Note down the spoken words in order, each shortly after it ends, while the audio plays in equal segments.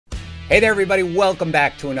Hey there, everybody. Welcome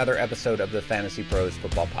back to another episode of the FantasyPros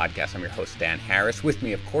Football Podcast. I'm your host, Dan Harris. With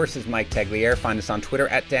me, of course, is Mike Tagliere. Find us on Twitter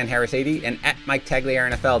at DanHarris80 and at Mike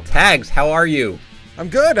Tagliere NFL. Tags, how are you? I'm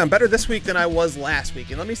good. I'm better this week than I was last week,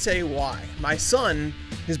 and let me say why. My son,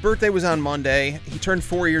 his birthday was on Monday. He turned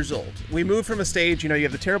 4 years old. We moved from a stage, you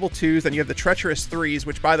have the terrible twos, then you have the treacherous threes,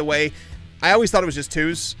 which, by the way, I always thought it was just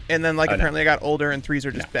twos, and then apparently I got older and threes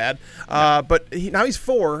are just bad. But now he's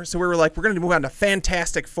 4, so we were like, we're going to move on to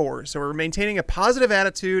fantastic 4. So we're maintaining a positive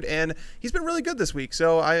attitude, and he's been really good this week.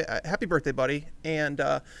 So happy birthday, buddy, and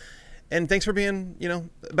thanks for being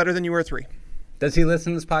better than you were 3. Does he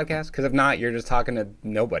listen to this podcast? Because if not, you're just talking to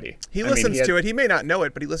nobody. He listens to it. He may not know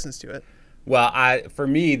it, but he listens to it. Well, for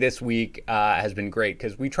me, this week has been great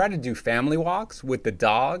because we try to do family walks with the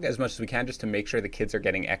dog as much as we can just to make sure the kids are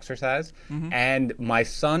getting exercise. Mm-hmm. And my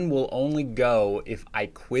son will only go if I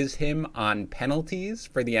quiz him on penalties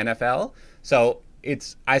for the NFL. So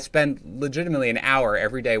I spend legitimately an hour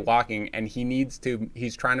every day walking, and he's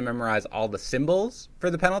trying to memorize all the symbols for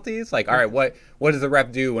the penalties. Like, all right, what does the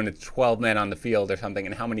ref do when it's 12 men on the field or something,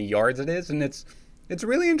 and how many yards it is? And it's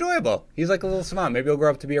really enjoyable. He's like a little savant. Maybe he'll grow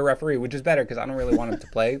up to be a referee, which is better because I don't really want him to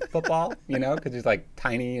play football, because he's like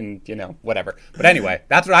tiny and, whatever. But anyway,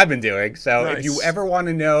 that's what I've been doing. So If you ever want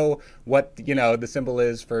to know what, the symbol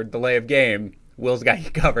is for delay of game, Will's got you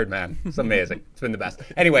covered, man. It's amazing. It's been the best.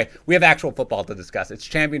 Anyway, we have actual football to discuss. It's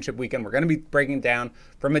championship weekend. We're going to be breaking down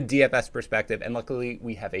from a DFS perspective. And luckily,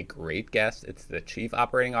 we have a great guest. It's the Chief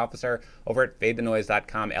Operating Officer over at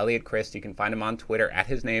FadeTheNoise.com, Eliot Crist. You can find him on Twitter at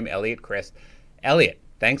his name, Eliot Crist. Eliot,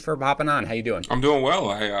 thanks for hopping on. How you doing? I'm doing well.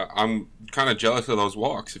 I'm kind of jealous of those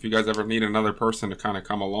walks. If you guys ever need another person to kind of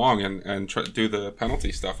come along and do the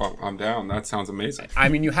penalty stuff, I'm down. That sounds amazing. I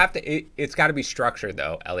mean, you have to. It's got to be structured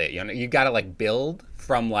though, Eliot. You got to build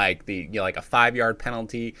from like a 5-yard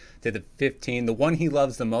penalty to the 15. The one he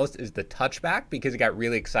loves the most is the touchback because he got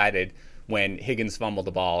really excited when Higgins fumbled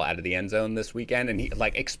the ball out of the end zone this weekend, and he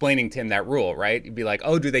explaining to him that rule, right? He'd be like,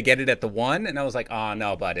 "Oh, do they get it at the 1?" And I was like, "Oh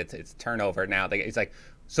no, but it's turnover now." He's like,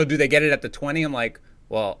 "So do they get it at the 20?" I'm like,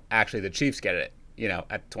 "Well, actually, the Chiefs get it,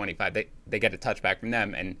 at 25. They get a touchback from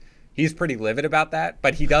them." And he's pretty livid about that,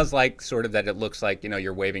 but he does like sort of that it looks like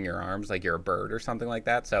you're waving your arms like you're a bird or something like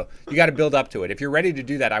that. So you got to build up to it. If you're ready to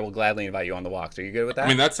do that, I will gladly invite you on the walks. Are you good with that? I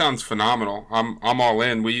mean, that sounds phenomenal. I'm all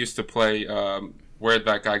in. We used to play. Where'd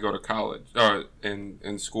that guy go to college?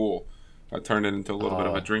 In school. I turned it into a little bit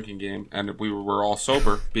of a drinking game, and we were all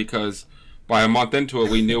sober because by a month into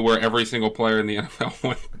it, we knew where every single player in the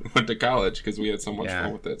NFL went to college because we had so much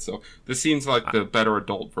fun with it. So this seems like the better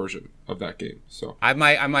adult version of that game. So I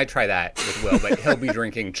might try that with Will, but he'll be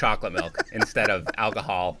drinking chocolate milk instead of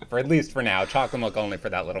alcohol, for at least for now. Chocolate milk only for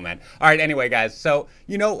that little man. All right, anyway, guys. So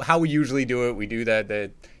you know how we usually do it. We do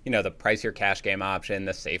the pricier cash game option,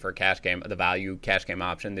 the safer cash game, the value cash game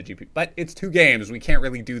option, the GP. But it's 2 games. We can't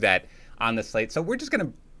really do that on the slate. So we're just going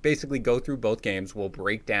to basically go through both games. We'll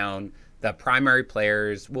break down the primary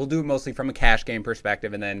players. We'll do it mostly from a cash game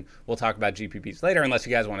perspective, and then we'll talk about GPPs later, unless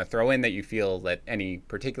you guys want to throw in that you feel that any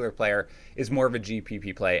particular player is more of a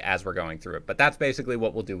GPP play as we're going through it. But that's basically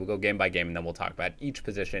what we'll do. We'll go game by game, and then we'll talk about each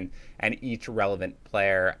position and each relevant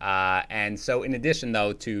player. And so in addition,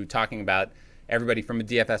 though, to talking about everybody from a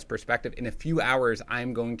DFS perspective, in a few hours,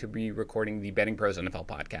 I'm going to be recording the Betting Pros NFL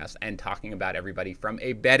podcast and talking about everybody from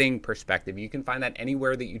a betting perspective. You can find that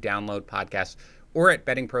anywhere that you download podcasts or at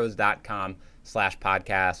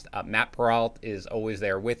bettingpros.com/podcast. Matt Peralt is always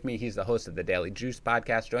there with me. He's the host of the Daily Juice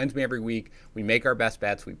podcast, joins me every week. We make our best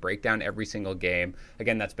bets. We break down every single game.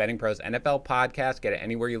 Again, that's Betting Pros NFL podcast. Get it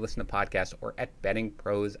anywhere you listen to podcasts or at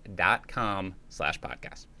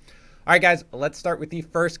bettingpros.com/podcast. All right, guys, let's start with the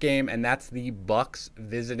first game, and that's the Bucks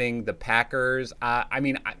visiting the Packers.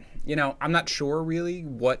 I'm not sure really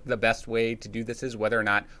what the best way to do this is, whether or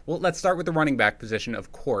not. Well, let's start with the running back position,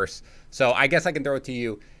 of course. So I guess I can throw it to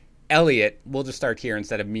you. Eliot, we'll just start here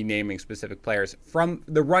instead of me naming specific players. From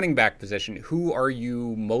the running back position, who are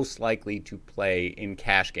you most likely to play in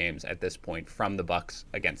cash games at this point from the Bucks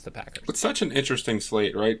against the Packers? It's such an interesting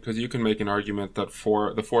slate, right? Because you can make an argument that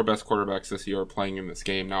the 4 best quarterbacks this year are playing in this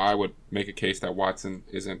game. Now, I would make a case that Watson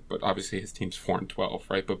isn't, but obviously his team's 4-12,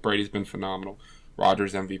 right? But Brady's been phenomenal.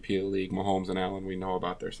 Rodgers MVP of the league. Mahomes and Allen, we know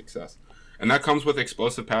about their success. And that comes with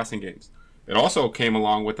explosive passing games. It also came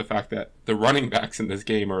along with the fact that the running backs in this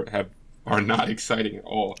game are not exciting at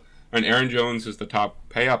all. And Aaron Jones is the top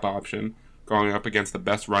pay-up option, going up against the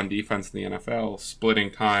best run defense in the NFL, splitting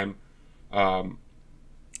time.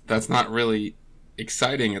 That's not really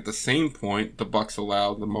exciting. At the same point, the Bucs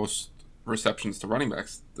allowed the most receptions to running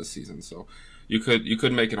backs this season. So you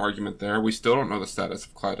could make an argument there. We still don't know the status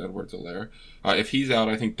of Clyde Edwards-Helaire. If he's out,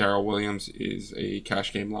 I think Darrel Williams is a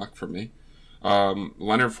cash game lock for me.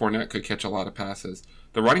 Leonard Fournette could catch a lot of passes.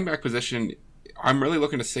 The running back position, I'm really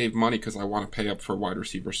looking to save money because I want to pay up for wide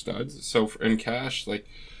receiver studs. So in cash,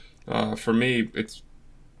 for me,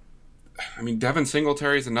 Devin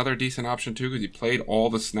Singletary is another decent option too because he played all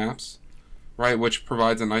the snaps, right, which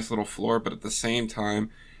provides a nice little floor. But at the same time,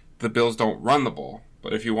 the Bills don't run the ball.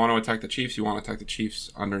 But if you want to attack the Chiefs, you want to attack the Chiefs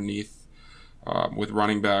underneath with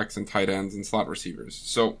running backs and tight ends and slot receivers.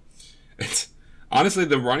 So it's honestly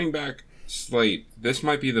the running back slate. This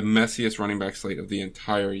might be the messiest running back slate of the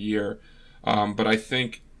entire year. But I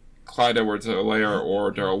think Clyde Edwards-Helaire or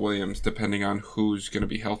Darrel Williams, depending on who's going to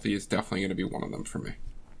be healthy, is definitely going to be one of them for me.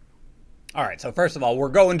 All right, so first of all, we're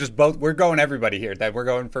going everybody here. That we're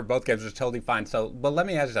going for both games, which is totally fine. So, but let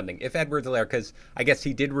me ask you something. If Edwards-Helaire, because I guess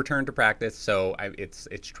he did return to practice, so it's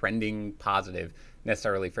trending positive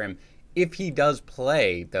necessarily for him. If he does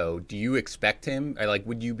play, though, do you expect him, or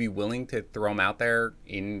would you be willing to throw him out there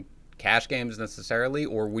in cash games necessarily,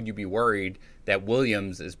 or would you be worried that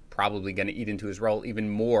Williams is probably going to eat into his role even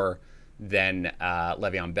more than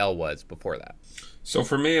Le'Veon Bell was before that? So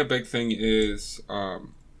for me, a big thing is,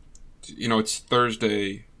 it's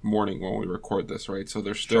Thursday morning when we record this, right? So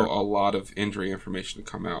there's still a lot of injury information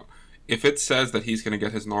to come out. If it says that he's going to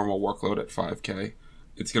get his normal workload at 5K,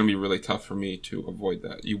 it's going to be really tough for me to avoid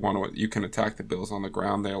that. You can attack the Bills on the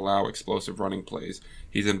ground. They allow explosive running plays.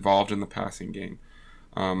 He's involved in the passing game.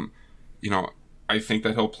 I think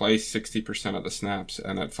that he'll play 60% of the snaps,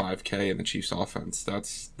 and at 5K in the Chiefs offense,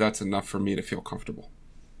 that's enough for me to feel comfortable.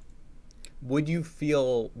 Would you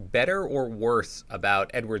feel better or worse about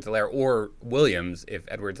Edwards-Helaire or Williams if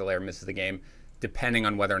Edwards-Helaire misses the game, depending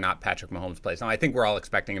on whether or not Patrick Mahomes plays? Now, I think we're all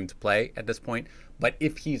expecting him to play at this point, but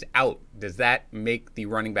if he's out, does that make the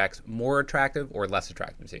running backs more attractive or less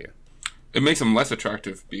attractive to you? It makes them less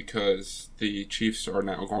attractive because the Chiefs are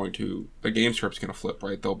now the game script's going to flip,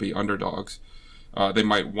 right? They'll be underdogs. They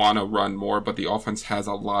might want to run more, but the offense has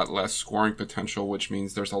a lot less scoring potential, which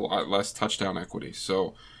means there's a lot less touchdown equity.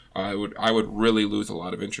 So I would really lose a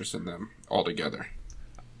lot of interest in them altogether.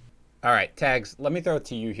 All right, Tags, let me throw it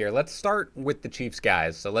to you here. Let's start with the Chiefs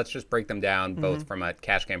guys. So let's just break them down both from a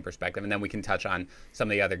cash game perspective, and then we can touch on some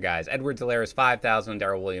of the other guys. Edwards-Helaire is $5,000.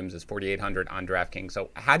 Darrel Williams is $4,800 on DraftKings. So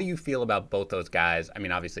how do you feel about both those guys? I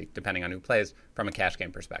mean, obviously, depending on who plays, from a cash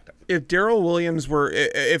game perspective. If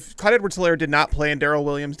Clyde Edwards-Helaire did not play and Darrel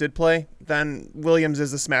Williams did play, then Williams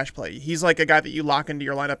is a smash play. He's like a guy that you lock into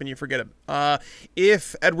your lineup and you forget him.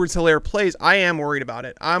 If Edwards-Helaire plays, I am worried about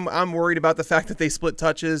it. I'm worried about the fact that they split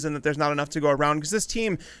touches and that there's not enough to go around because this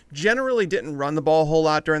team generally didn't run the ball a whole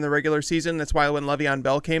lot during the regular season. That's why when Le'Veon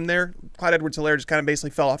Bell came there, Clyde Edwards-Helaire just kind of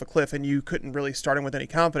basically fell off a cliff and you couldn't really start him with any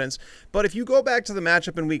confidence. But if you go back to the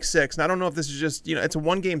matchup in Week 6, and I don't know if this is just, it's a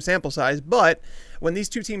one-game sample size, but when these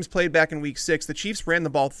two teams played back in Week 6, the Chiefs ran the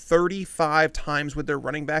ball 35 times with their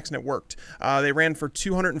running backs, and it worked. They ran for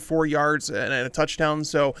 204 yards and a touchdown,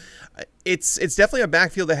 so it's definitely a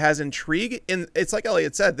backfield that has intrigue. And it's like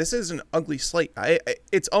Eliot said, this is an ugly slate.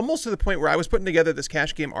 It's almost to the point where I was putting together this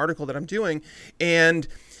cash game article that I'm doing, and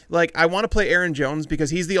I want to play Aaron Jones because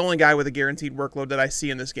he's the only guy with a guaranteed workload that I see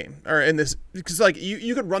in this game. Or in this, because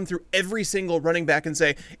you could run through every single running back and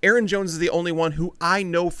say, Aaron Jones is the only one who I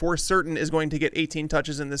know for certain is going to get 18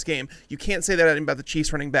 touches in this game. You can't say that about the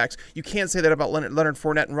Chiefs running backs. You can't say that about Leonard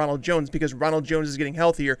Fournette and Ronald Jones because Ronald Jones is getting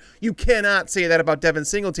healthier. You cannot say that about Devin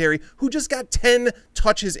Singletary, who just got 10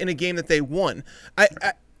 touches in a game that they won.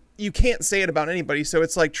 You can't say it about anybody, so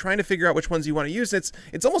it's like trying to figure out which ones you want to use. It's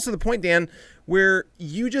almost to the point, Dan, where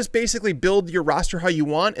you just basically build your roster how you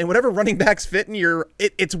want, and whatever running backs fit in your...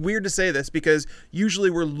 It's weird to say this because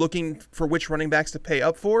usually we're looking for which running backs to pay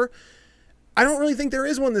up for. I don't really think there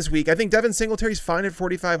is one this week. I think Devin Singletary's fine at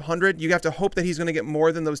 $4,500. You have to hope that he's going to get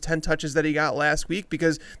more than those 10 touches that he got last week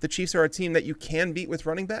because the Chiefs are a team that you can beat with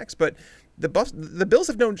running backs, but the Bills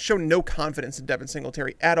have shown no confidence in Devin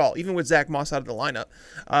Singletary at all, even with Zach Moss out of the lineup.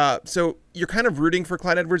 So you're kind of rooting for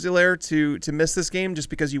Clyde Edwards-Helaire to miss this game just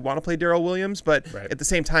because you want to play Darrel Williams, but at the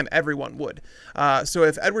same time, everyone would. So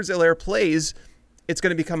if Edwards-Helaire plays, it's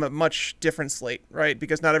going to become a much different slate, right?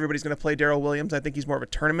 Because not everybody's going to play Darrel Williams. I think he's more of a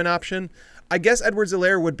tournament option. I guess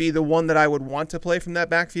Edwards-Helaire would be the one that I would want to play from that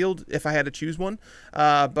backfield if I had to choose one.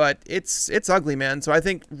 But it's ugly, man. So I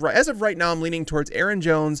think as of right now, I'm leaning towards Aaron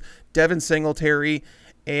Jones, Devin Singletary,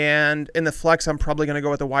 and in the flex, I'm probably going to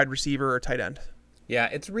go with a wide receiver or tight end. Yeah,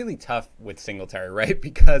 it's really tough with Singletary, right?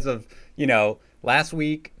 Because of, last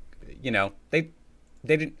week,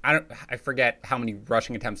 they didn't. I forget how many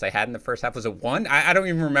rushing attempts they had in the first half. Was it one? I don't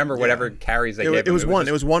even remember whatever carries they gave. It was one.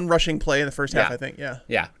 It was one rushing play in the first half, I think. Yeah.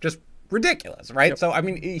 Yeah. Just ridiculous, right? Yep. So, I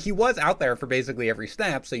mean, he was out there for basically every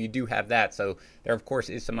snap, so you do have that. So there, of course,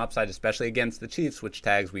 is some upside, especially against the Chiefs, which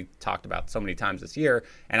tags we've talked about so many times this year.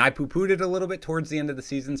 And I poo-pooed it a little bit towards the end of the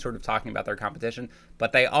season, sort of talking about their competition.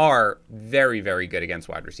 But they are very, very good against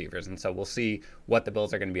wide receivers. And so we'll see what the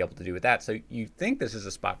Bills are going to be able to do with that. So you think this is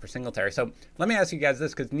a spot for Singletary. So let me ask you guys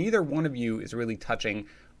this, because neither one of you is really touching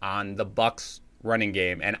on the Bucs running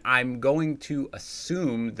game. And I'm going to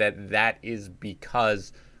assume that is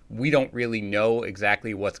because we don't really know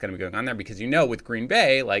exactly what's going to be going on there, because, with Green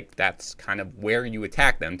Bay, like, that's kind of where you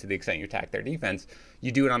attack them to the extent you attack their defense.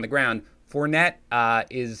 You do it on the ground. Fournette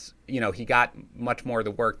is, he got much more of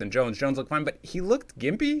the work than Jones. Jones looked fine, but he looked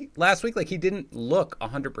gimpy last week. Like, he didn't look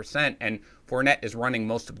 100%, and Fournette is running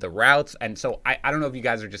most of the routes. And so I don't know if you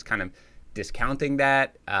guys are just kind of discounting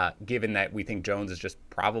that, given that we think Jones is just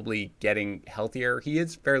probably getting healthier. He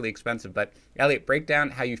is fairly expensive, but Eliot, break down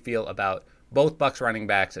how you feel about both Bucs running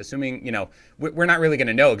backs, assuming, we're not really going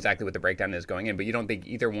to know exactly what the breakdown is going in, but you don't think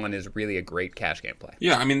either one is really a great cash game play.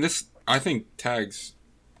 Yeah, I mean, I think Tags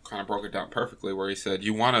kind of broke it down perfectly, where he said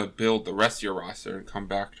you want to build the rest of your roster and come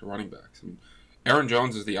back to running backs. I mean, Aaron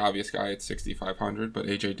Jones is the obvious guy at 6,500, but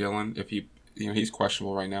A.J. Dillon, if he's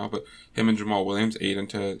questionable right now, but him and Jamal Williams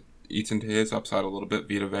eats into his upside a little bit.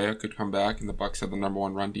 Vita Vea could come back, and the Bucs have the number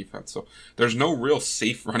one run defense. So there's no real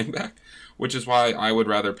safe running back, which is why I would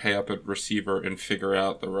rather pay up at receiver and figure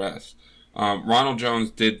out the rest. Ronald Jones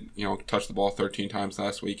did, touch the ball 13 times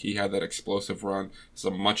last week. He had that explosive run. It's a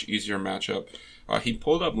much easier matchup. He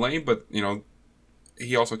pulled up lame, but,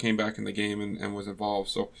 he also came back in the game and was involved.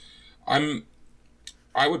 So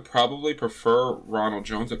I would probably prefer Ronald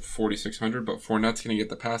Jones at 4,600, but Fournette's going to get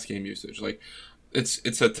the pass game usage. Like, it's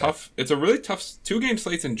a really tough. 2-game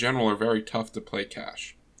slates in general are very tough to play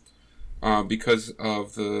cash, because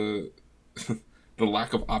of the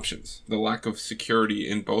lack of options, the lack of security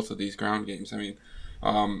in both of these ground games. I mean,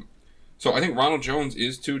 so I think Ronald Jones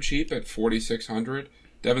is too cheap at 4,600.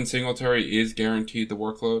 Devin Singletary is guaranteed the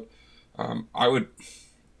workload.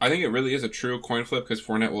 I think it really is a true coin flip, because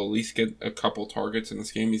Fournette will at least get a couple targets in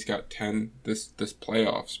this game. He's got 10 this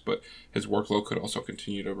playoffs, but his workload could also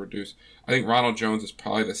continue to reduce. I think Ronald Jones is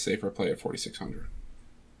probably the safer play at 4,600.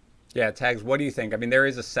 Yeah, Tags, what do you think? I mean, there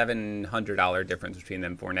is a $700 difference between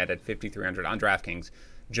them. Fournette at 5,300 on DraftKings,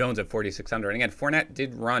 Jones at 4,600. And again, Fournette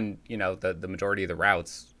did run, the majority of the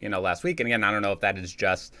routes, last week. And again, I don't know if that is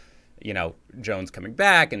just, Jones coming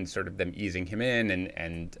back and sort of them easing him in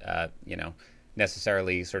and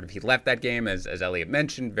necessarily sort of he left that game, as Eliot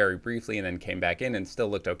mentioned, very briefly, and then came back in and still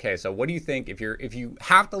looked okay. So what do you think, if you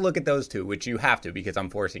have to look at those two, which you have to because I'm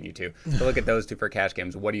forcing you to look at those two for cash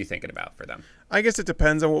games, what are you thinking about for them? I guess it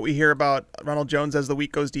depends on what we hear about Ronald Jones as the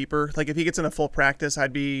week goes deeper. Like, if he gets in a full practice,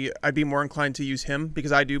 I'd be more inclined to use him,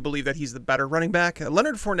 because I do believe that he's the better running back.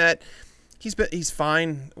 Leonard Fournette, he's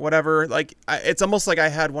fine, whatever. Like, it's almost like I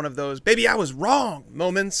had one of those "baby, I was wrong"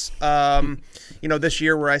 moments, this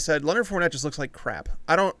year, where I said Leonard Fournette just looks like crap.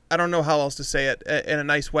 I don't know how else to say it in a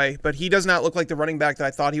nice way, but he does not look like the running back that I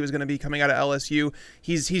thought he was going to be coming out of LSU.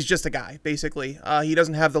 He's just a guy, basically. He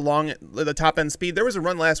doesn't have the top end speed. There was a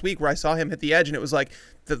run last week where I saw him hit the edge, and it was like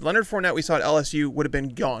the Leonard Fournette we saw at LSU would have been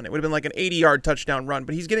gone. It would have been like an 80-yard touchdown run,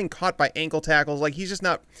 but he's getting caught by ankle tackles. Like, he's just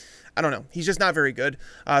not. I don't know. He's just not very good.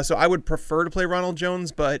 So I would prefer to play Ronald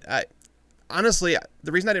Jones, but honestly,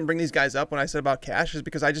 the reason I didn't bring these guys up when I said about cash is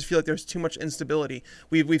because I just feel like there's too much instability.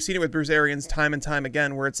 We've seen it with Bruce Arians time and time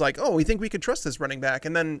again, where it's like, oh, we think we could trust this running back,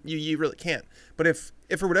 and then you really can't. But if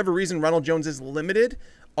for whatever reason Ronald Jones is limited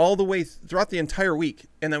all the way throughout the entire week,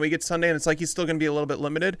 and then we get Sunday and it's like he's still going to be a little bit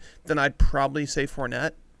limited, then I'd probably say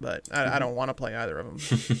Fournette, but I don't want to play either of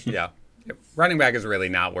them. Yeah. Running back is really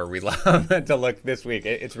not where we love to look this week.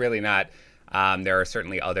 It's really not. There are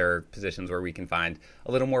certainly other positions where we can find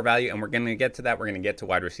a little more value, and we're going to get to that. We're going to get to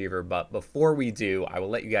wide receiver. But before we do, I will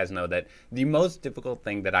let you guys know that the most difficult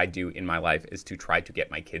thing that I do in my life is to try to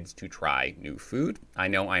get my kids to try new food. I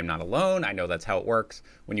know I am not alone. I know that's how it works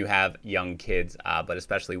when you have young kids, but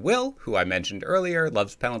especially Will, who I mentioned earlier,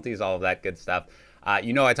 loves penalties, all of that good stuff.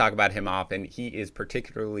 I talk about him often. He is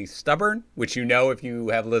particularly stubborn, which if you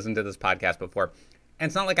have listened to this podcast before. And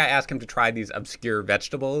it's not like I ask him to try these obscure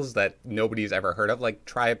vegetables that nobody's ever heard of, like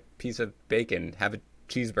try a piece of bacon, have a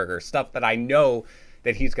cheeseburger, stuff that I know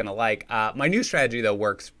that he's going to like. My new strategy, though,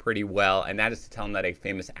 works pretty well, and that is to tell him that a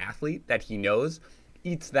famous athlete that he knows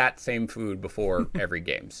eats that same food before every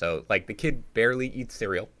game. So, like, the kid barely eats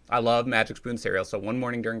cereal. I love Magic Spoon cereal. So one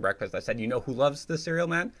morning during breakfast, I said, who loves this cereal,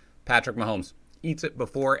 man? Patrick Mahomes. eats it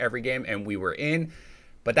before every game, and we were in.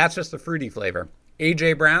 But that's just the fruity flavor.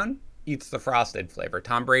 A.J. Brown eats the frosted flavor.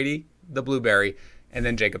 Tom Brady, the blueberry. And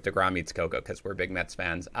then Jacob deGrom eats cocoa because we're big Mets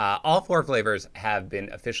fans. All 4 flavors have been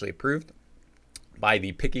officially approved by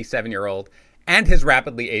the picky 7-year-old and his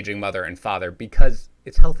rapidly aging mother and father because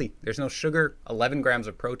it's healthy. There's no sugar, 11 grams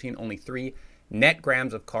of protein, only 3 net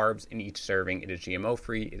grams of carbs in each serving. It is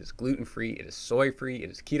GMO-free, it is gluten-free, it is soy-free, it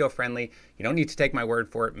is keto-friendly. You don't need to take my word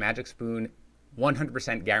for it. Magic Spoon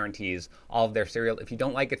 100% guarantees all of their cereal. If you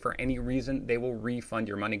don't like it for any reason, they will refund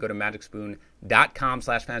your money. Go to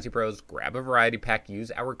magicspoon.com/fantasypros, grab a variety pack,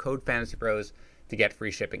 use our code FantasyPros to get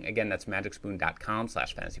free shipping. Again, that's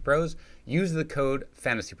magicspoon.com/fantasypros. Use the code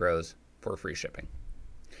FantasyPros for free shipping.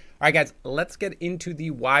 All right, guys, let's get into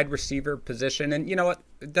the wide receiver position. And you know what?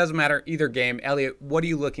 It doesn't matter either game. Eliot, what are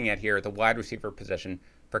you looking at here at the wide receiver position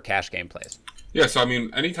for cash game plays? Yeah, so I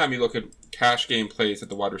mean, anytime you look at cash game plays at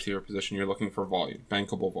the wide receiver position, you're looking for volume,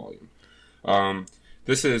 bankable volume.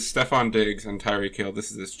 This is Stefon Diggs and Tyreek Hill.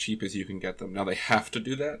 This is as cheap as you can get them. Now, they have to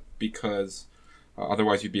do that because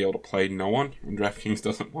otherwise you'd be able to play no one, and DraftKings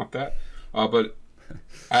doesn't want that. But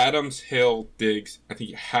Adams, Hill, Diggs, I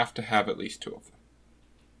think you have to have at least 2 of them.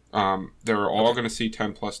 They're all going to see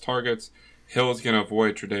 10-plus targets. Hill is going to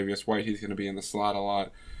avoid Tre'Davious White. He's going to be in the slot a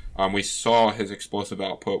lot. We saw his explosive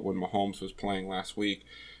output when Mahomes was playing last week.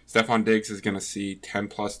 Stefon Diggs is going to see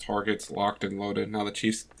 10-plus targets locked and loaded. Now, the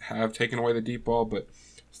Chiefs have taken away the deep ball, but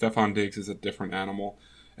Stefon Diggs is a different animal.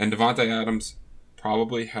 And Davante Adams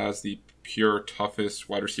probably has the pure toughest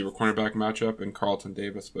wide receiver cornerback matchup in Carlton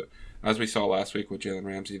Davis. But as we saw last week with Jalen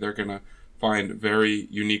Ramsey, they're going to find very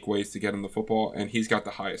unique ways to get him the football, and he's got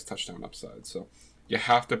the highest touchdown upside. So you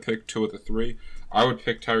have to pick 2 of the 3. I would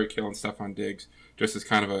pick Tyreek Hill and Stefon Diggs just as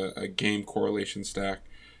kind of a game correlation stack,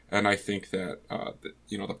 and I think that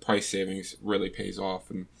the price savings really pays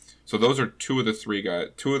off. And so those are 2 of the 3 guys.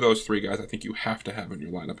 2 of those 3 guys I think you have to have in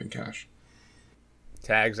your lineup in cash.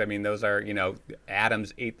 Tags, I mean, those are,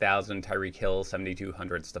 Adams 8,000, Tyreek Hill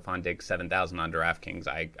 7,200, Stefon Diggs 7,000 on DraftKings.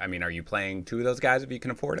 I mean, are you playing 2 of those guys if you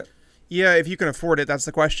can afford it? Yeah, if you can afford it, that's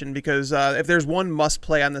the question. Because if there's one must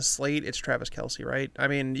play on this slate, it's Travis Kelce, right? I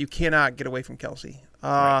mean, you cannot get away from Kelce.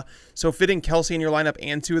 Right. So fitting Kelce in your lineup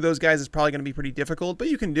and 2 of those guys is probably going to be pretty difficult, but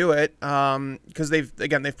you can do it because they've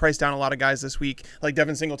priced down a lot of guys this week, like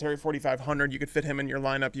Devin Singletary 4,500. You could fit him in your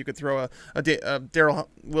lineup. You could throw a Darrel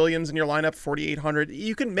Williams in your lineup 4,800.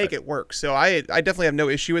 You can make it work. So I definitely have no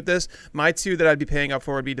issue with this. My 2 that I'd be paying up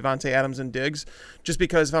for would be Davante Adams and Diggs, just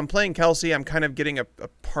because if I'm playing Kelce, I'm kind of getting a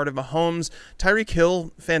part of Mahomes. Tyreek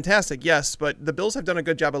Hill, fantastic, yes, but the Bills have done a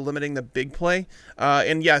good job of limiting the big play.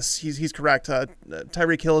 And yes, he's correct.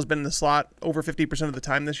 Tyreek Hill has been in the slot over 50% of the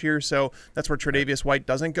time this year, so that's where Tre'Davious White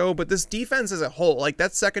doesn't go. But this defense as a whole, like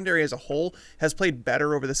that secondary as a whole, has played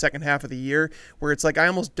better over the second half of the year, where it's like I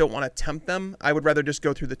almost don't want to tempt them. I would rather just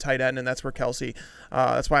go through the tight end, and that's where Kelce.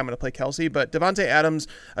 That's why I'm going to play Kelce. But Davante Adams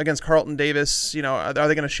against Carlton Davis, are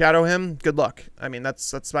they going to shadow him? Good luck. I mean,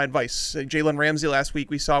 that's my advice. Jalen Ramsey last week,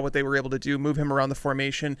 we saw what they were able to do, move him around the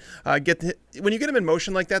formation. When you get him in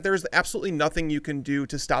motion like that, there's absolutely nothing you can do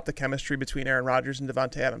to stop the chemistry between Aaron Rodgers and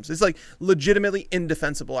Davante Adams. It's like legitimately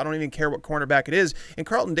indefensible. I don't even care what cornerback it is. And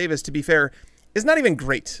Carlton Davis, to be fair, is not even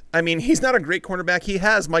great. I mean, he's not a great cornerback. He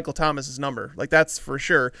has Michael Thomas's number. Like, that's for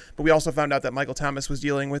sure. But we also found out that Michael Thomas was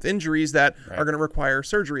dealing with injuries that are going to require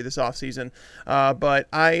surgery this offseason.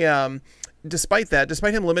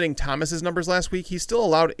 Despite him limiting Thomas's numbers last week, he still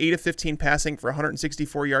allowed 8 of 15 passing for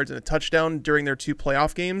 164 yards and a touchdown during their 2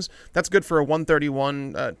 playoff games. That's good for a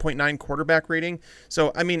 131.9 quarterback rating.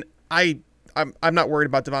 So, I mean, I'm not worried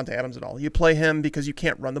about Davante Adams at all. You play him because you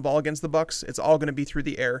can't run the ball against the Bucs. It's all going to be through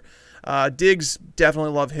the air. Diggs,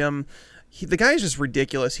 definitely love him. The guy is just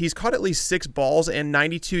ridiculous. He's caught at least 6 balls and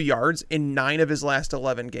 92 yards in 9 of his last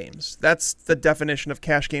 11 games. That's the definition of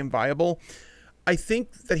cash game viable. I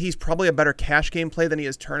think that he's probably a better cash game play than he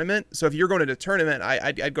is tournament. So if you're going to tournament,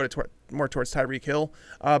 I'd go more towards Tyreek Hill.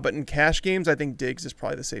 But in cash games, I think Diggs is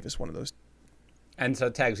probably the safest one of those. And so,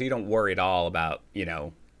 Tags, you don't worry at all about,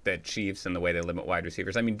 the Chiefs and the way they limit wide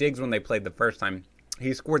receivers. I mean, Diggs, when they played the first time,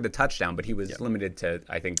 he scored the touchdown, but he was limited to,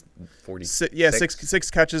 I think, 46. Yeah, six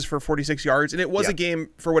catches for 46 yards. And it was a game,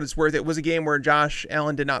 for what it's worth, it was a game where Josh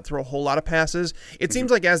Allen did not throw a whole lot of passes. It seems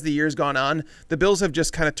like as the year's gone on, the Bills have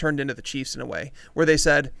just kind of turned into the Chiefs in a way, where they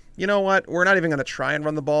said, you know what? We're not even going to try and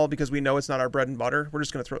run the ball because we know it's not our bread and butter. We're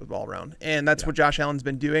just going to throw the ball around. And that's what Josh Allen's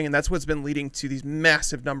been doing, and that's what's been leading to these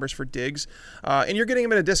massive numbers for Diggs. And you're getting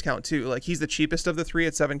him at a discount, too. Like, he's the cheapest of the three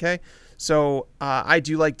at $7K. So I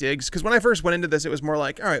do like Diggs, because when I first went into this, it was more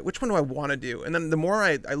like, all right, which one do I want to do? And then the more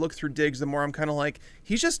I look through Diggs, the more I'm kind of like,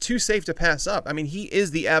 he's just too safe to pass up. I mean, he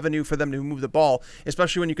is the avenue for them to move the ball,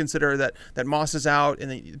 especially when you consider that Moss is out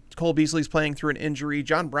and Cole Beasley's playing through an injury.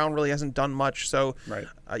 John Brown really hasn't done much, so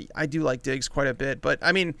I do like Diggs quite a bit. But,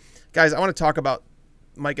 I mean, guys, I want to talk about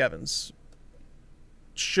Mike Evans.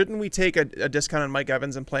 Shouldn't we take a discount on Mike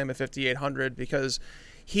Evans and play him at 5,800? Because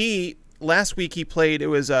last week he played, it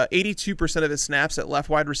was 82% of his snaps at left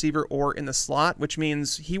wide receiver or in the slot, which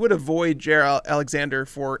means he would avoid Jaire Alexander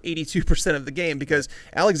for 82% of the game, because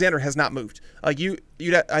Alexander has not moved. I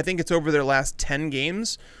think it's over their last 10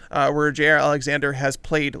 games where Jaire Alexander has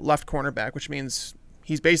played left cornerback, which means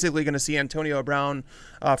he's basically going to see Antonio Brown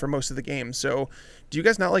for most of the game. So do you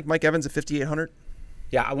guys not like Mike Evans at 5,800?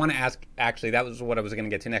 Yeah, I want to ask, actually, that was what I was going to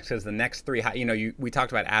get to next, because the next three, we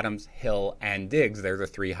talked about Adams, Hill, and Diggs. They're the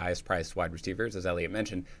three highest priced wide receivers, as Eliot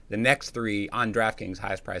mentioned. The next three on DraftKings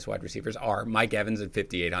highest priced wide receivers are Mike Evans at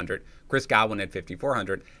 5,800, Chris Godwin at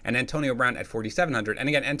 5,400, and Antonio Brown at 4,700. And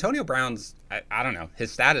again, Antonio Brown's, I don't know,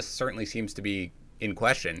 his status certainly seems to be in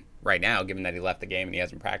question right now, given that he left the game and he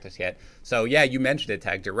hasn't practiced yet. So yeah, you mentioned it,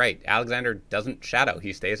 Tagged. You're right. Alexander doesn't shadow.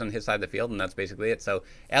 He stays on his side of the field, and that's basically it. So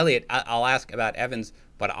Eliot, I'll ask about Evans,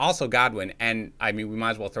 but also Godwin. And I mean, we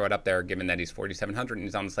might as well throw it up there, given that he's 4,700 and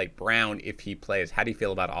he's on the slate. Brown, if he plays, how do you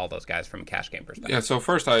feel about all those guys from a cash game perspective? Yeah, so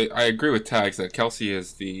first, I agree with Tags that Kelce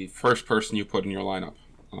is the first person you put in your lineup.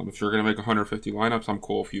 If you're going to make 150 lineups, I'm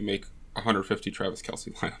cool if you make 150 Travis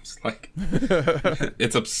Kelce lineups. Like,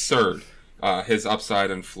 it's absurd. His upside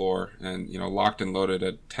and floor, and locked and loaded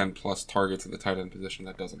at 10 plus targets at the tight end position,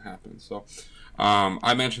 that doesn't happen. So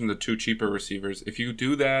I mentioned the two cheaper receivers. If you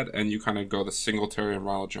do that and you kind of go the Singletary and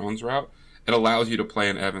Ronald Jones route, it allows you to play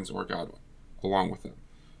an Evans or Godwin along with them.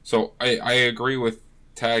 So I agree with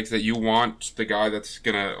Tags that you want the guy that's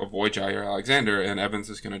going to avoid Jaire Alexander, and Evans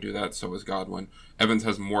is going to do that. So is Godwin. Evans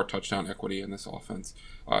has more touchdown equity in this offense.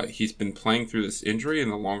 He's been playing through this injury,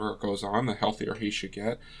 and the longer it goes on, the healthier he should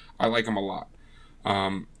get. I like him a lot.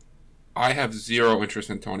 I have zero interest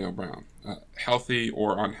in Antonio Brown, healthy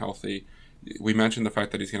or unhealthy. We mentioned the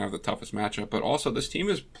fact that he's going to have the toughest matchup, but also this team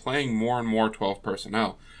is playing more and more 12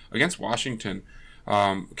 personnel. Against Washington,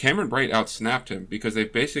 Cameron Brate outsnapped him because they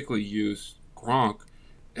basically used Gronk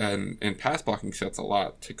and pass blocking sets a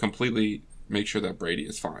lot to completely make sure that Brady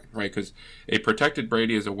is fine, right? Because a protected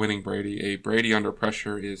Brady is a winning Brady. A Brady under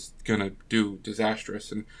pressure is going to do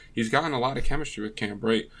disastrous. And he's gotten a lot of chemistry with Cam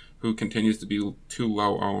Brate, who continues to be too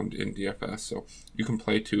low owned in DFS. So you can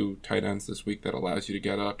play two tight ends this week that allows you to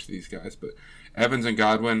get up to these guys. But Evans and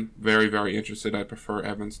Godwin, very, very interested. I prefer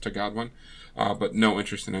Evans to Godwin, but no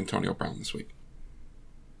interest in Antonio Brown this week.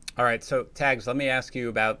 All right, so Tags, let me ask you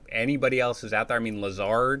about anybody else who's out there. I mean,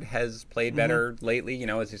 Lazard has played better lately,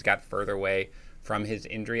 as he's got further away from his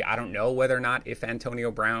injury. I don't know whether or not, if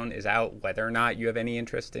Antonio Brown is out, whether or not you have any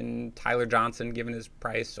interest in Tyler Johnson given his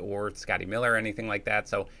price, or Scotty Miller or anything like that.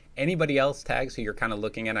 So anybody else, Tags, who you're kind of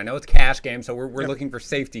looking at? I know it's cash game, so we're looking for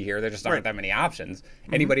safety here. There just aren't that many options.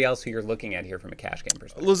 Anybody else who you're looking at here from a cash game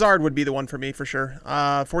perspective? Lazard would be the one for me for sure.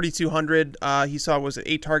 4,200. He saw, was it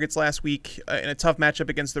 8 targets last week in a tough matchup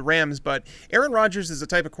against the Rams. But Aaron Rodgers is the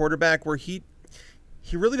type of quarterback where he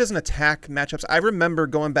really doesn't attack matchups. I remember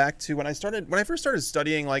going back to when I first started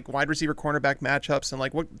studying like wide receiver cornerback matchups and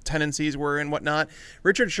like what tendencies were and whatnot.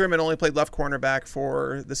 Richard Sherman only played left cornerback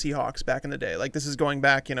for the Seahawks back in the day. Like, this is going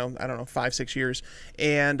back, I don't know, 5-6 years.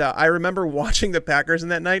 And I remember watching the Packers in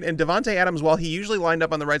that night, and Davante Adams, while he usually lined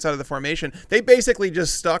up on the right side of the formation, they basically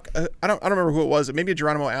just stuck, I don't remember who it was, maybe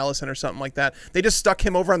Geronimo Allison or something like that. They just stuck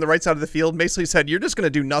him over on the right side of the field and basically said, you're just going to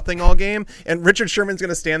do nothing all game, and Richard Sherman's going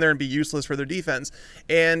to stand there and be useless for their defense.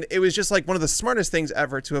 And it was just like one of the smartest things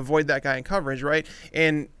ever to avoid that guy in coverage, right?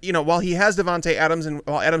 And, while he has Davante Adams, and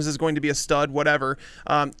while Adams is going to be a stud, whatever,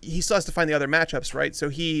 he still has to find the other matchups, right? So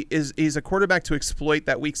he's a quarterback to exploit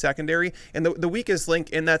that weak secondary. And the weakest link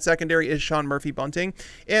in that secondary is Sean Murphy-Bunting.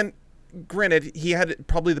 And granted, he had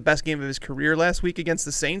probably the best game of his career last week against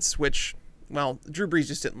the Saints, which well, Drew Brees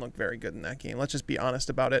just didn't look very good in that game. Let's just be honest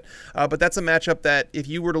about it. But that's a matchup that if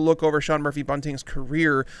you were to look over Sean Murphy-Bunting's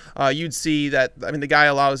career, you'd see that, I mean, the guy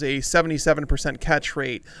allows a 77% catch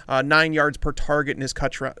rate, 9 yards per target in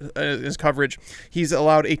his coverage. He's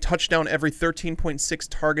allowed a touchdown every 13.6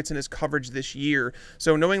 targets in his coverage this year.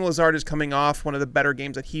 So knowing Lazard is coming off one of the better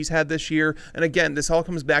games that he's had this year, and again, this all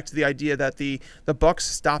comes back to the idea that the Bucs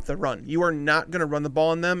stop the run. You are not going to run the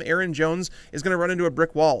ball on them. Aaron Jones is going to run into a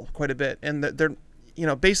brick wall quite a bit, and they're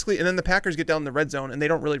basically, and then the Packers get down in the red zone and they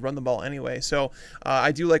don't really run the ball anyway. So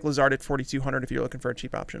I do like Lazard at 4,200 if you're looking for a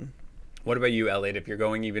cheap option. What about you, Eliot? If you're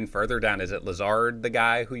going even further down, is it Lazard the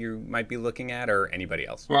guy who you might be looking at, or anybody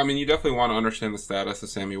else? Well, I mean, you definitely want to understand the status of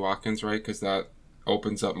Sammy Watkins, right? Because that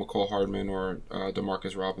opens up McCole Hardman or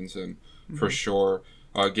DeMarcus Robinson for sure.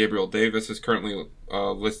 Gabriel Davis is currently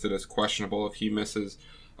listed as questionable. If he misses,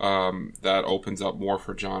 that opens up more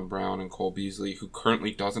for John Brown and Cole Beasley, who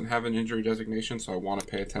currently doesn't have an injury designation, so I want to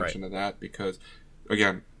pay attention to that because,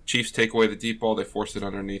 again, Chiefs take away the deep ball, they forced it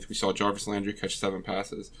underneath. We saw Jarvis Landry catch 7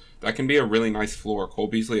 passes. That can be a really nice floor. Cole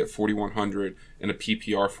Beasley at 4,100 in a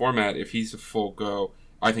PPR format, if he's a full go,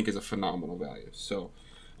 I think is a phenomenal value. So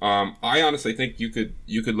I honestly think you could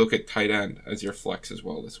look at tight end as your flex as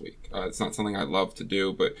well this week. It's not something I love to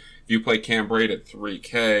do, but if you play Cam Brate at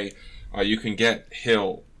 3K, you can get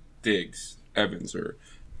Hill, Diggs, Evans, or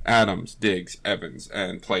Adams, Diggs, Evans,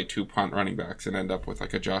 and play 2 punt running backs and end up with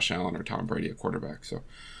like a Josh Allen or Tom Brady at quarterback. So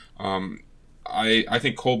I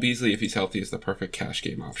think Cole Beasley, if he's healthy, is the perfect cash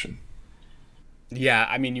game option. Yeah,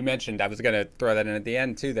 I mean, you mentioned, I was going to throw that in at the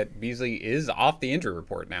end too, that Beasley is off the injury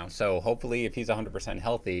report now. So hopefully if he's 100%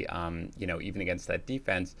 healthy, even against that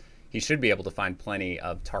defense, he should be able to find plenty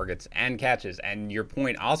of targets and catches. And your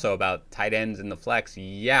point also about tight ends in the flex,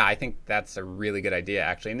 yeah, I think that's a really good idea,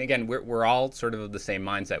 actually. And again, we're all sort of the same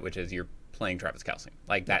mindset, which is you're playing Travis Kelce.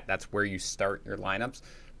 Like that's where you start your lineups.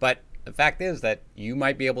 But the fact is that you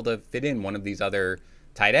might be able to fit in one of these other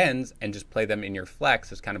tight ends and just play them in your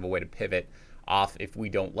flex as kind of a way to pivot off if we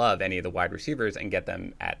don't love any of the wide receivers and get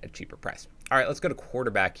them at a cheaper price. All right, let's go to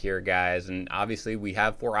quarterback here, guys. And obviously we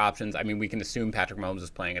have 4 options. I mean, we can assume Patrick Mahomes is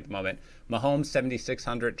playing at the moment. Mahomes,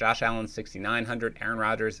 7,600. Josh Allen, 6,900. Aaron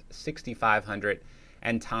Rodgers, 6,500.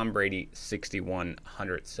 And Tom Brady,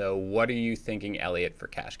 6,100. So what are you thinking, Eliot, for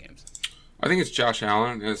cash games? I think it's Josh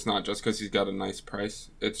Allen, and it's not just because he's got a nice price.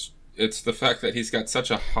 It's the fact that he's got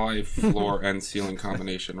such a high floor and ceiling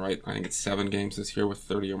combination, right? I think it's 7 games this year with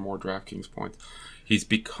 30 or more DraftKings points. He's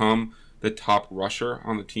become the top rusher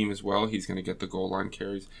on the team as well. He's going to get the goal line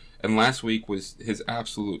carries. And last week was his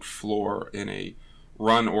absolute floor in a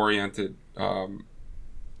run-oriented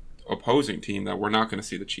opposing team that we're not going to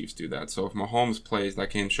see the Chiefs do that. So if Mahomes plays, that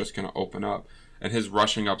game's just going to open up. And his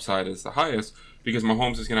rushing upside is the highest because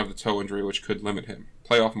Mahomes is going to have the toe injury, which could limit him.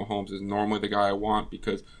 Playoff Mahomes is normally the guy I want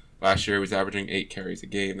because last year he was averaging 8 carries a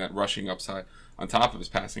game. That rushing upside on top of his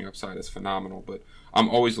passing upside is phenomenal. But I'm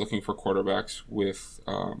always looking for quarterbacks with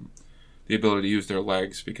the ability to use their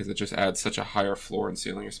legs because it just adds such a higher floor and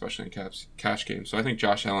ceiling, especially in cash games. So I think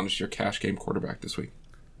Josh Allen is your cash game quarterback this week.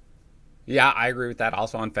 Yeah, I agree with that.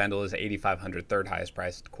 Also on FanDuel is 8,500, third highest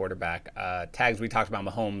priced quarterback. Tags, we talked about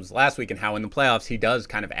Mahomes last week and how in the playoffs he does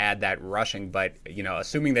kind of add that rushing, but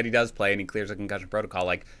assuming that he does play and he clears the concussion protocol,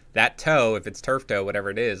 like that toe, if it's turf toe, whatever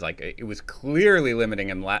it is, like it was clearly limiting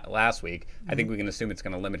him last week. I think we can assume it's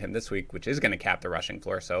going to limit him this week, which is going to cap the rushing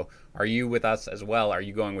floor. So are you with us as well? Are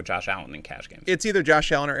you going with Josh Allen in cash games? It's either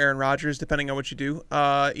Josh Allen or Aaron Rodgers, depending on what you do.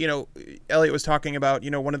 Eliot was talking about,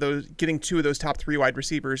 one of those, getting 2 of those top 3 wide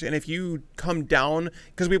receivers. And if you come down,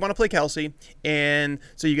 because we want to play Kelce, and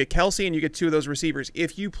so you get Kelce and you get 2 of those receivers.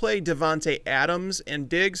 If you play Davante Adams and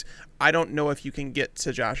Diggs, I don't know if you can get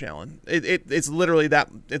to Josh Allen. It's literally that.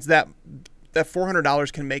 It's that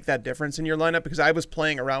 $400 can make that difference in your lineup because I was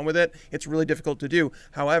playing around with it. It's really difficult to do.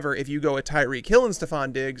 However, if you go with Tyreek Hill and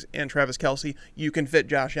Stefon Diggs and Travis Kelce, you can fit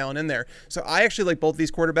Josh Allen in there. So I actually like both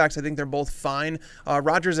these quarterbacks. I think they're both fine.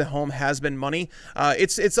 Rodgers at home has been money.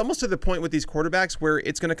 It's almost to the point with these quarterbacks where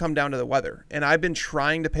it's going to come down to the weather. And I've been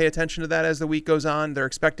trying to pay attention to that as the week goes on. They're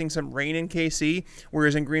expecting some rain in KC,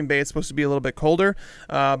 whereas in Green Bay it's supposed to be a little bit colder.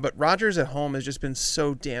 But Rodgers at home has just been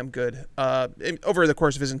so damn good over the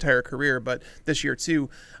course of his entire career. But this year too.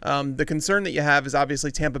 The concern that you have is obviously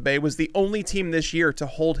Tampa Bay was the only team this year to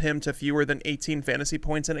hold him to fewer than 18 fantasy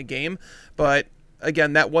points in a game. But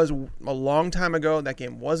again, that was a long time ago. That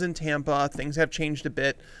game was in Tampa. Things have changed a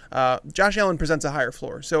bit. Josh Allen presents a higher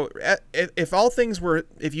floor. So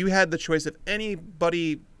if you had the choice of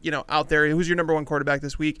anybody, out there, who's your number 1 quarterback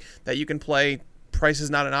this week that you can play, price is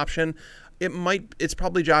not an option, It's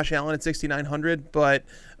probably Josh Allen at 6,900, but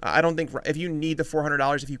I don't think if you need the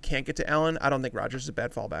 $400, if you can't get to Allen, I don't think Rodgers is a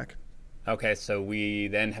bad fallback. Okay, so we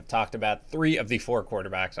then have talked about 3 of the 4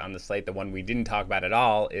 quarterbacks on the slate. The one we didn't talk about at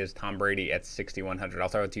all is Tom Brady at 6,100. I'll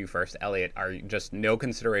throw it to you first. Elliot, are just no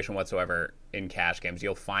consideration whatsoever in cash games?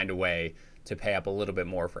 You'll find a way to pay up a little bit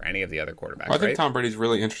more for any of the other quarterbacks, I think right? Tom Brady's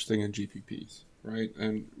really interesting in GPPs, right?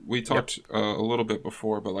 And we talked a little bit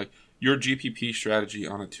before, but like your GPP strategy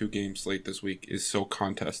on a 2-game slate this week is so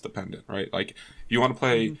contest dependent, right? Like if you want to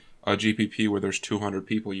play a GPP where there's 200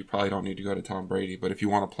 people, you probably don't need to go to Tom Brady. But if you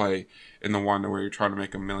want to play in the one where you're trying to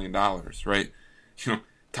make $1 million, right?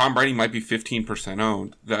 Tom Brady might be 15%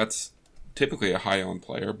 owned. That's typically a high owned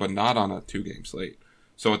player, but not on a 2-game slate.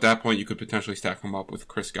 So at that point, you could potentially stack him up with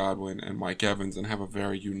Chris Godwin and Mike Evans and have a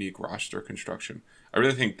very unique roster construction. I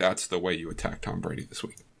really think that's the way you attack Tom Brady this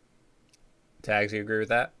week. Tags, you agree with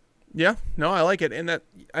that? Yeah, no, I like it. And that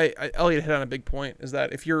Elliot hit on a big point, is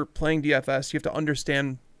that if you're playing DFS, you have to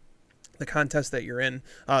understand the contest that you're in,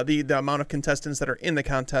 the amount of contestants that are in the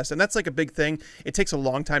contest. And that's like a big thing. It takes a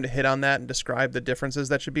long time to hit on that and describe the differences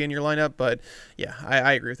that should be in your lineup. But yeah,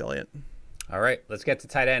 I agree with Elliot. All right, let's get to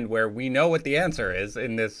tight end, where we know what the answer is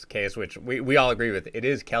in this case, which we all agree with. It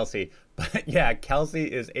is Kelce. But yeah, Kelce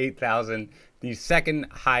is 8,000. The second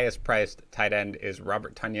highest priced tight end is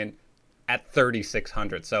Robert Tonyan at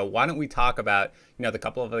 3,600. So why don't we talk about, the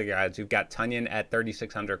couple of other guys. We've got Tonyan at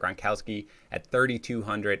 3,600, Gronkowski at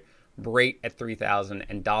 3,200, Brate at 3,000,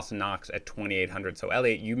 and Dawson Knox at 2,800. So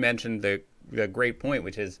Elliot, you mentioned the great point,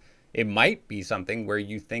 which is it might be something where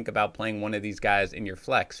you think about playing one of these guys in your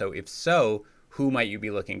flex. So if so, who might you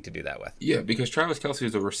be looking to do that with? Yeah, because Travis Kelce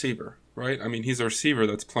is a receiver, right? I mean, he's a receiver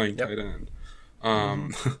that's playing tight end.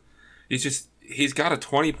 He's got a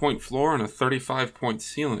 20-point floor and a 35-point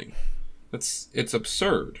ceiling. It's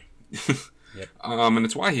absurd. And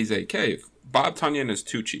it's why he's 8K. Bob Tonyan is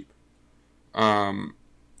too cheap.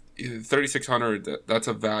 3,600, that's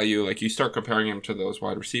a value. Like, you start comparing him to those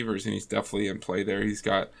wide receivers, and he's definitely in play there. He's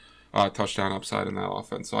got touchdown upside in that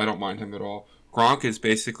offense, so I don't mind him at all. Gronk is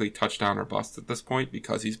basically touchdown or bust at this point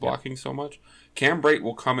because he's blocking so much. Cam Brate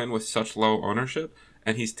will come in with such low ownership,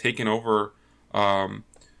 and he's taken over a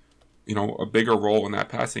bigger role in that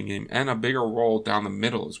passing game and a bigger role down the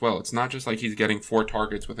middle as well. It's not just like he's getting 4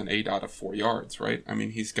 targets with an 8 out of 4 yards, right? I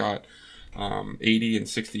mean, he's got 80 and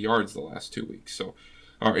 60 yards the last 2 weeks,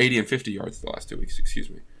 or 80 and 50 yards the last 2 weeks, excuse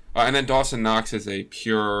me. And then Dawson Knox is a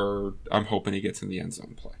pure, I'm hoping he gets in the end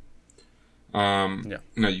zone play.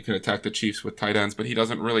 You can attack the Chiefs with tight ends, but he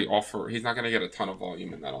doesn't really he's not going to get a ton of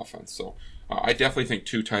volume in that offense. So I definitely think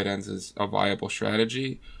 2 tight ends is a viable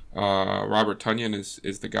strategy. Robert Tonyan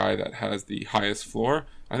is the guy that has the highest floor.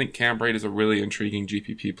 I think Cam Brate is a really intriguing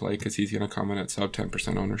GPP play because he's going to come in at sub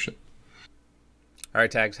 10% ownership. All right,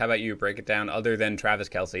 Tags, how about you? Break it down, other than Travis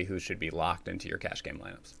Kelce, who should be locked into your cash game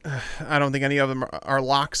lineups. I don't think any of them are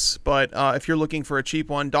locks, but if you're looking for a cheap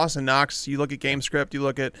one, Dawson Knox, you look at game script, you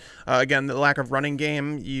look at, again, the lack of running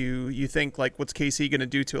game, you think, like, what's KC going to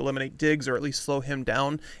do to eliminate Diggs or at least slow him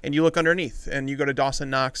down, and you look underneath, and you go to Dawson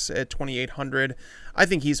Knox at 2,800. I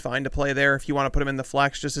think he's fine to play there if you want to put him in the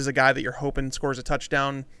flex, just as a guy that you're hoping scores a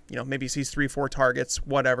touchdown, maybe sees 3-4 targets,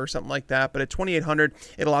 whatever, something like that. But at 2,800,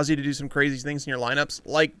 it allows you to do some crazy things in your lineups,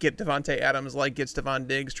 like get Davante Adams, like get Stefon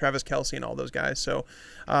Diggs, Travis Kelce, and all those guys. So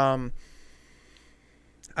Tonyan,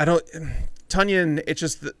 it's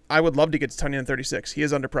just that I would love to get to Tonyan at 36. He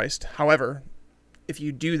is underpriced. However, if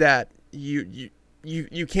you do that, you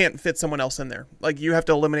can't fit someone else in there. Like, you have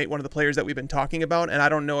to eliminate one of the players that we've been talking about, and I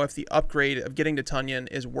don't know if the upgrade of getting to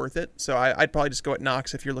Tonyan is worth it. So I'd probably just go at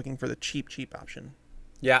Knox if you're looking for the cheap option.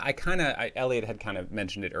 Yeah, Elliot had kind of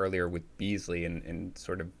mentioned it earlier with Beasley and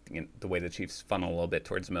sort of the way the Chiefs funnel a little bit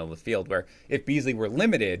towards the middle of the field, where if Beasley were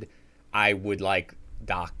limited, I would like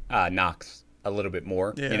Knox a little bit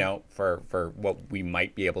more, for what we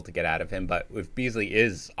might be able to get out of him. But if Beasley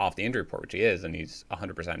is off the injury report, which he is, and he's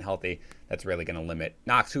 100% healthy, that's really going to limit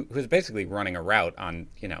Knox, who's basically running a route on,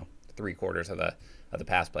 3/4 of the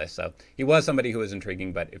pass play. So he was somebody who was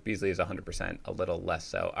intriguing, but if Beasley is 100%, a little less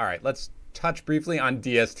so. All right, let's touch briefly on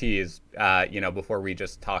DSTs, before we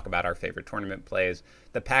just talk about our favorite tournament plays.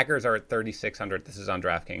 The Packers are at 3,600. This is on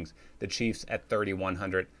DraftKings. The Chiefs at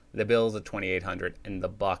 3,100. The Bills at 2,800, and the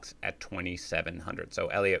Bucks at 2,700. So,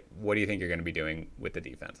 Elliot, what do you think you're going to be doing with the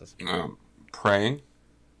defenses? Praying.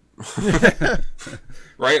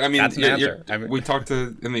 Right? I mean, that's an answer. We talked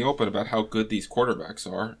in the open about how good these quarterbacks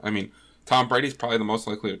are. I mean, Tom Brady's probably the most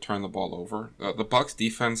likely to turn the ball over. The Bucks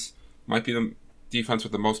defense might be the defense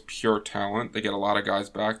with the most pure talent. They get a lot of guys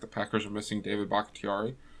back. The Packers are missing David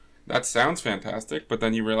Bakhtiari. that sounds fantastic, but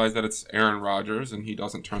then you realize that it's Aaron Rodgers and he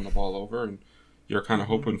doesn't turn the ball over, and you're kind of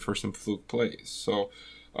hoping for some fluke plays. So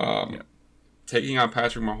taking on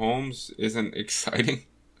Patrick Mahomes isn't exciting.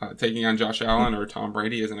 Taking on Josh Allen or Tom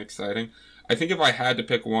Brady isn't exciting. I think if I had to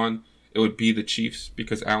pick one, it would be the Chiefs,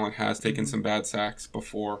 because Allen has taken some bad sacks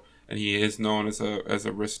before, and he is known as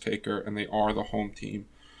a risk taker, and they are the home team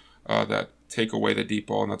that take away the deep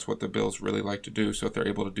ball, and that's what the Bills really like to do. So if they're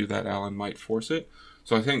able to do that, Allen might force it.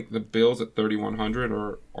 So I think the Bills at 3,100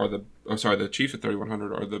 the Chiefs at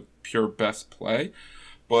 3,100 are the pure best play.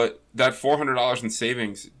 But that $400 in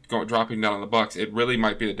savings dropping down on the Bucs, it really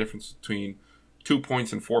might be the difference between 2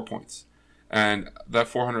 points and 4 points. And that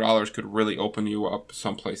 $400 could really open you up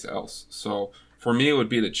someplace else. So for me, it would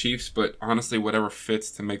be the Chiefs, but honestly, whatever fits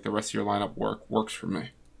to make the rest of your lineup works for me.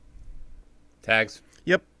 Tags.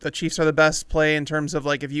 Yep, the Chiefs are the best play in terms of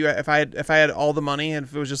like if I had all the money and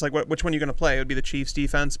if it was just like which one are you going to play, it would be the Chiefs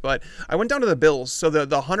defense. But I went down to the Bills, so the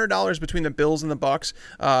 $100 between the Bills and the Bucs,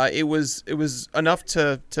 it was enough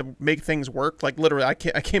to make things work. Like literally, I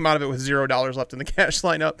came out of it with $0 left in the cash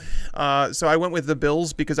lineup. So I went with the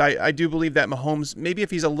Bills because I do believe that Mahomes, maybe if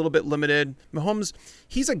he's a little bit limited, Mahomes,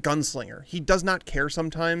 he's a gunslinger. He does not care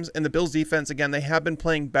sometimes, and the Bills defense, again, they have been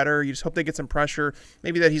playing better. You just hope they get some pressure.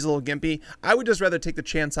 Maybe that he's a little gimpy. I would just rather take the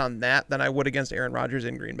chance on that than I would against Aaron Rodgers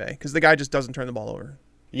in Green Bay, because the guy just doesn't turn the ball over.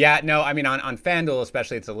 Yeah, no, I mean, on FanDuel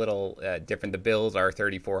especially, it's a little different. The Bills are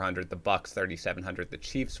 3,400, the Bucs 3,700, the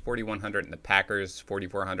Chiefs 4,100, and the Packers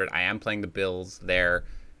 4,400. I am playing the Bills there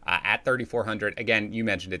at 3,400. Again, you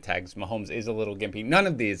mentioned it, Tags. Mahomes is a little gimpy. None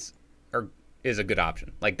of these is a good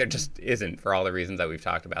option. Like, there just isn't, for all the reasons that we've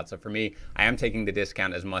talked about. So for me, I am taking the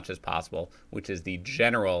discount as much as possible, which is the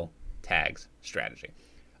general Tags strategy.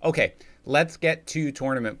 Okay, let's get to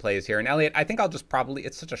tournament plays here. And Eliot, I think I'll just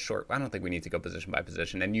it's such a short, I don't think we need to go position by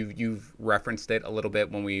position. And you've referenced it a little bit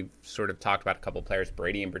when we sort of talked about a couple players,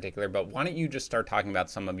 Brady in particular. But why don't you just start talking about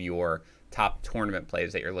some of your top tournament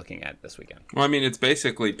plays that you're looking at this weekend? Well, I mean, it's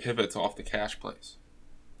basically pivots off the cash plays,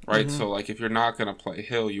 right? So, like, if you're not going to play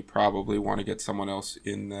Hill, you probably want to get someone else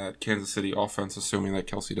in that Kansas City offense, assuming that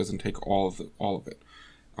Kelce doesn't take all of it.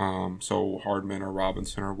 So Hardman or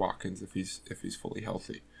Robinson or Watkins if he's fully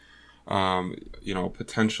healthy.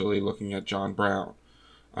 Potentially looking at John Brown,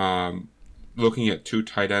 looking at 2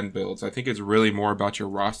 tight end builds. I think it's really more about your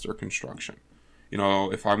roster construction.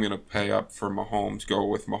 If I'm going to pay up for Mahomes, go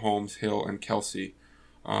with Mahomes, Hill, and Kelce,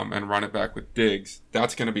 and run it back with Diggs.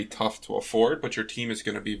 That's going to be tough to afford, but your team is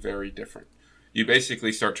going to be very different. You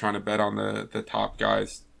basically start trying to bet on the top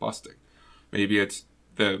guys busting. Maybe it's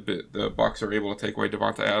the Bucs are able to take away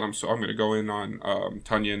Davante Adams, so I'm going to go in on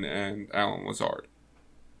Tunyon and Allen Lazard.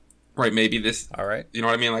 Right, maybe this. All right. You know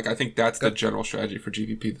what I mean? Like, I think that's the general strategy for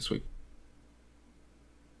GPP this week.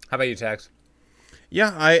 How about you, Tax?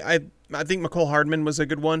 Yeah, I think McCole Hardman was a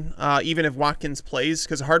good one, even if Watkins plays,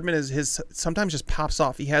 because Hardman his sometimes just pops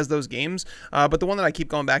off. He has those games, but the one that I keep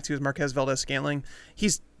going back to is Marquez Valdes-Scantling.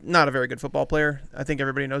 He's not a very good football player. I think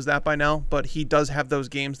everybody knows that by now, but he does have those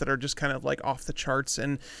games that are just kind of like off the charts.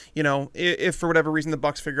 And, if for whatever reason the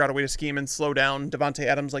Bucs figure out a way to scheme and slow down Davante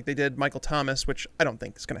Adams like they did Michael Thomas, which I don't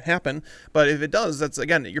think is going to happen, but if it does, that's,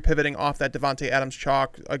 again, you're pivoting off that Davante Adams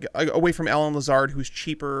chalk away from Allen Lazard, who's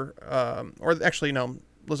cheaper, or actually, no,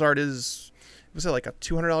 Lazard was it like a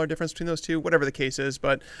 $200 difference between those two? Whatever the case is,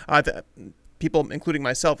 but people, including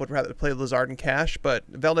myself, would rather play Lazard in cash, but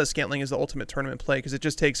Valdes-Scantling is the ultimate tournament play because it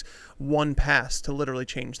just takes one pass to literally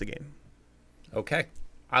change the game. Okay.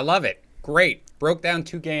 I love it. Great. Broke down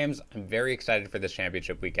 2 games. I'm very excited for this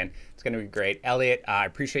championship weekend. It's going to be great. Eliot, I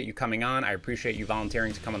appreciate you coming on. I appreciate you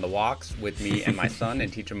volunteering to come on the walks with me and my son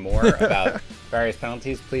and teach him more about various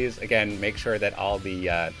penalties. Please, again, make sure that all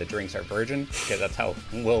the drinks are virgin, because that's how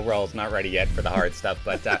Will rolls. Not ready yet for the hard stuff.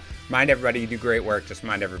 But remind everybody you do great work. Just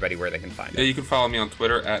remind everybody where they can find it. Yeah, you can follow me on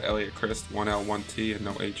Twitter at Eliot Crist, 1L, 1T, and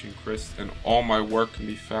no H in Crist. And all my work can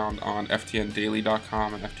be found on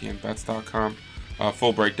FTNDaily.com and FTNBets.com.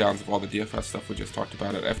 Full breakdowns of all the DFS stuff we just talked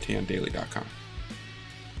about at FTNDaily.com.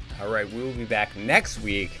 All right, we will be back next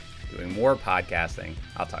week doing more podcasting.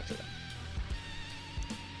 I'll talk to them.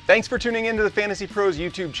 Thanks for tuning in to the Fantasy Pros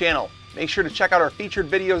YouTube channel. Make sure to check out our featured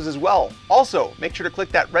videos as well. Also, make sure to click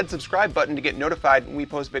that red subscribe button to get notified when we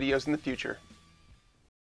post videos in the future.